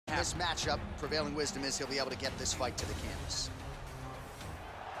this matchup, prevailing wisdom is he'll be able to get this fight to the canvas.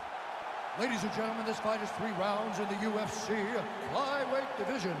 Ladies and gentlemen, this fight is 3 rounds in the UFC flyweight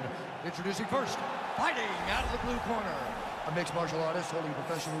division. Introducing first, fighting out of the blue corner, a mixed martial artist holding a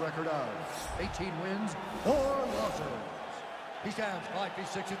professional record of 18 wins, 4 losses. He stands 5 feet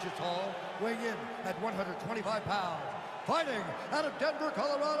 6 inches tall, weighing in at 125 pounds. Fighting out of Denver,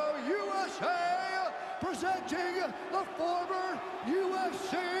 Colorado, USA, presenting the former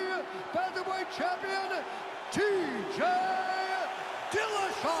UFC bantamweight champion, TJ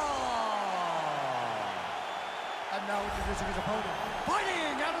Dillashaw. And now introducing his opponent,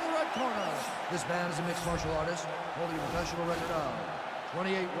 fighting out of the red corner. This man is a mixed martial artist, holding a professional record of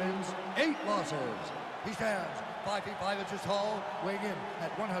 28 wins, 8 losses. He stands 5 feet 5 inches tall, weighing in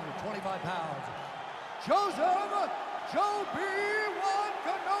at 125 pounds. Joseph Joe B1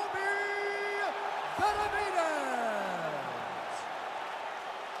 Kenobi Benabides.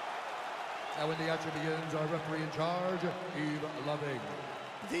 Now when the action begins, our referee in charge, Yves Loving.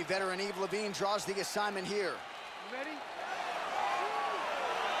 The veteran Yves Levine draws the assignment here. You ready?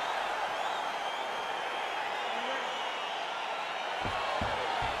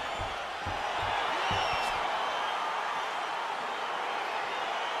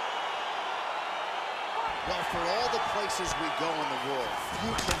 Well, for all the places we go in the world,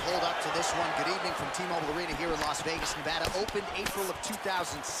 few can hold up to this one. Good evening from T-Mobile Arena here in Las Vegas, Nevada. Opened April of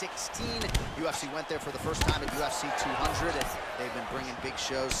 2016. UFC went there for the first time at UFC 200, and they've been bringing big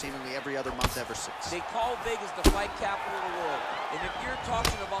shows seemingly every other month ever since. They call Vegas the fight capital of the world. And if you're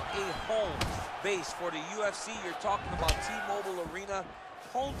talking about a home base for the UFC, you're talking about T-Mobile Arena,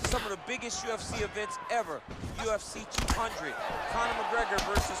 home to some of the biggest UFC events ever. UFC 200, Conor McGregor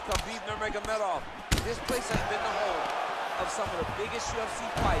versus Khabib Nurmagomedov. This place has been the home of some of the biggest UFC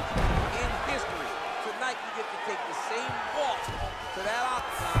fights in history. Tonight, you get to take the same walk to that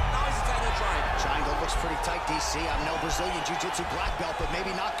octagon. Now he's inside the triangle. Triangle looks pretty tight, DC. I'm no Brazilian Jiu-Jitsu black belt, but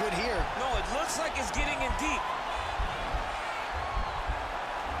maybe not good here. No, it looks like it's getting in deep.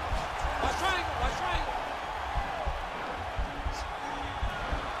 Watch triangle, watch triangle.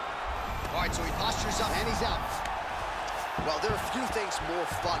 All right, so he postures up and he's out. Well, there are few things more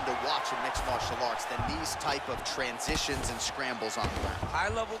fun to watch in mixed martial arts than these type of transitions and scrambles on the ground.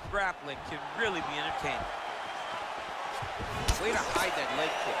 High-level grappling can really be entertaining. Way to hide that leg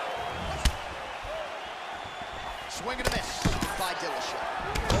kick. Swing and a miss by Dillashaw.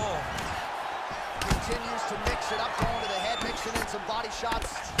 Oh. Continues to mix it up, going to the head, mixing in some body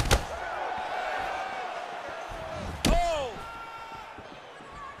shots. Oh!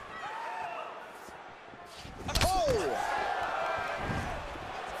 Oh!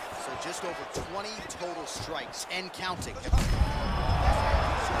 Just over 20 total strikes and counting. You don't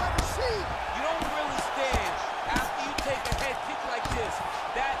really stand after you take a head kick like this.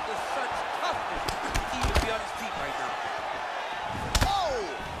 That is such toughness to even be on his feet right now. Oh!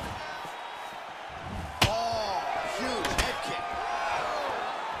 Oh, huge head kick.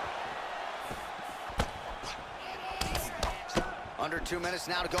 Under 2 minutes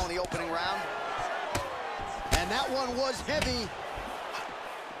now to go in the opening round. And that one was heavy.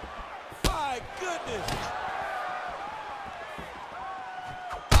 My goodness!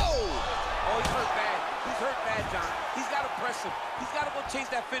 Oh! Oh, he's hurt bad. He's hurt bad, John. He's got to press him. He's got to go chase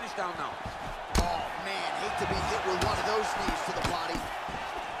that finish down now. Oh, man, hate to be hit with one of those knees to the body.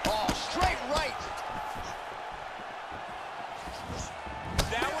 Oh, straight right.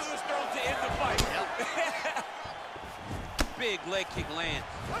 That one was thrown to end the fight. Yep. Big leg kick lands.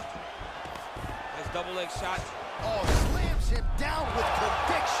 Nice double leg shot. Oh, slams him down with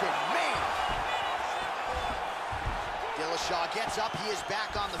conviction, man. Dillashaw gets up, he is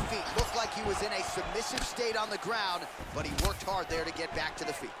back on the feet. Looked like he was in a submissive state on the ground, but he worked hard there to get back to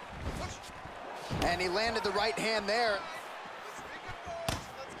the feet. And he landed the right hand there.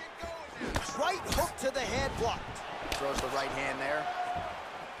 Right hook to the head, blocked. Throws the right hand there.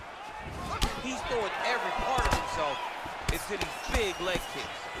 He's throwing every part of himself into these big leg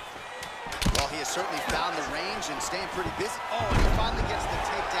kicks. Well, he has certainly found the range and staying pretty busy. Oh, and he finally gets the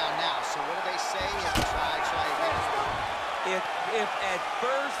takedown now. So what do they say? Try again. If at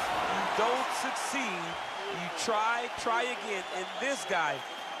first you don't succeed, you try again. And this guy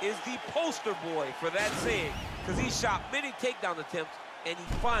is the poster boy for that saying, because he shot many takedown attempts, and he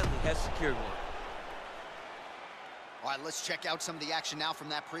finally has secured one. All right, let's check out some of the action now from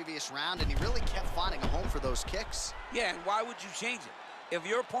that previous round, and he really kept finding a home for those kicks. Yeah, and why would you change it? If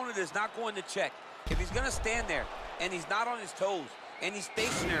your opponent is not going to check, if he's going to stand there and he's not on his toes and he's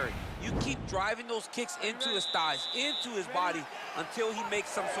stationary, you keep driving those kicks into his thighs, into his body, until he makes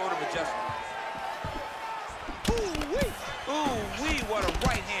some sort of adjustment. Ooh-wee! Ooh-wee, what a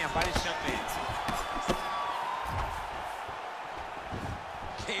right hand by this young man.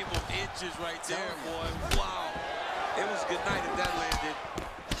 Game of inches right there, boy. Wow. It was good night if that landed.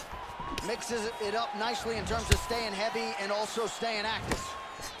 Mixes it up nicely in terms of staying heavy and also staying active.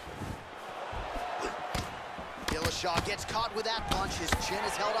 Dillashaw gets caught with that punch. His chin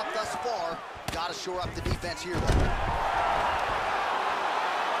is held up thus far. Got to shore up the defense here, though.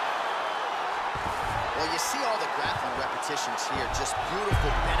 Well, you see all the grappling repetitions here. Just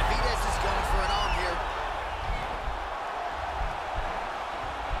beautiful. Benabides is going for an arm here.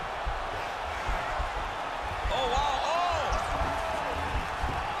 Oh, wow, oh!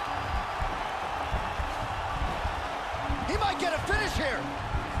 He might get a finish here.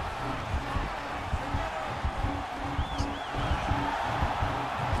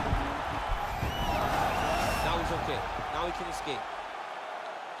 Now he's okay. Now he can escape.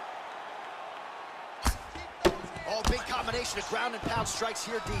 Oh, big combination of ground and pound strikes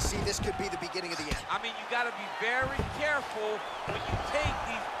here, DC. This could be the beginning of the end. I mean, you got to be very careful when you take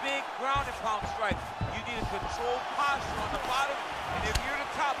these big ground and pound strikes. You need a controlled posture on the bottom, and if you're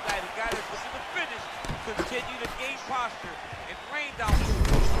the top guy, the guy that's looking to finish, continue to gain posture and rain down.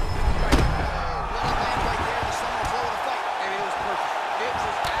 What a man right there, the summer flow of the fight. And it was perfect. It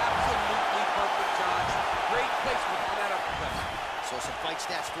was absolutely perfect, John. Great placement on that uppercut. So some fight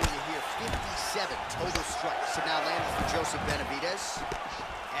stats for you here. 57 total strikes have now landed for Joseph Benavides.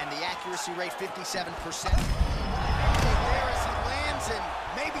 And the accuracy rate, 57%. There as he lands, and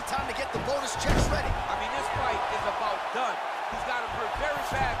maybe time to get the bonus checks ready. I mean, this fight is about done. He's got him hurt very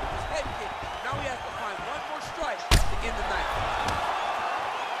bad with his head kick. Now he has to find one more strike to end the night.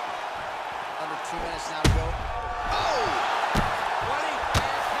 Under 2 minutes now to go. Oh! What a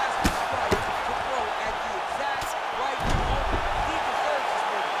fantastic strike to throw at the exact right moment. He deserves this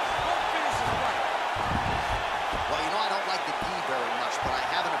moment. Don't finish his fight. Well, you know, I don't like the gi very much, but I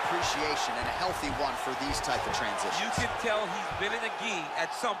have an appreciation and a healthy one for these type of transitions. You can tell he's been in a gi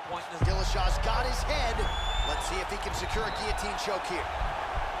at some point. Dillashaw's got his head. Let's see if he can secure a guillotine choke here.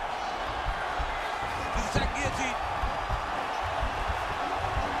 He's a second guillotine.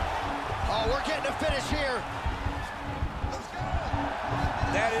 Oh, we're getting a finish here.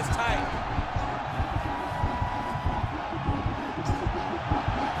 That is tight.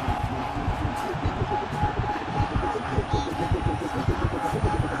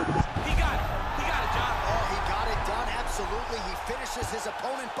 He got it. He got it, John. Oh, he got it done, absolutely. He finishes his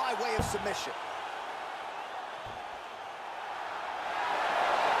opponent by way of submission.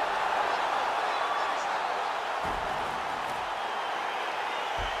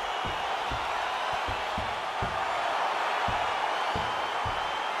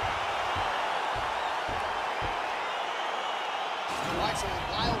 It's a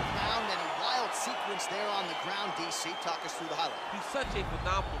wild round and a wild sequence there on the ground, DC. Talk us through the highlight. He's such a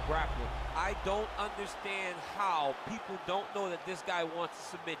phenomenal grappler. I don't understand how people don't know that this guy wants to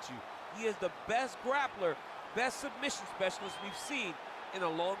submit you. He is the best grappler, best submission specialist we've seen in a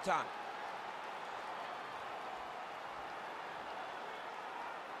long time.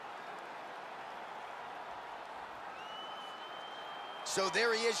 So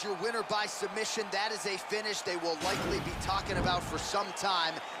there he is, your winner by submission. That is a finish they will likely be talking about for some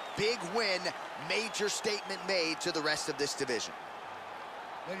time. Big win, major statement made to the rest of this division.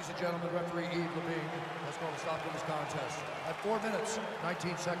 Ladies and gentlemen, referee Yves Levine has called a stop to this contest at 4 minutes,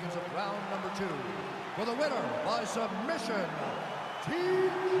 19 seconds of round number 2. For the winner by submission,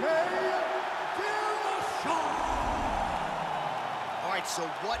 TJ Dillashaw. All right, so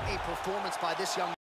what a performance by this young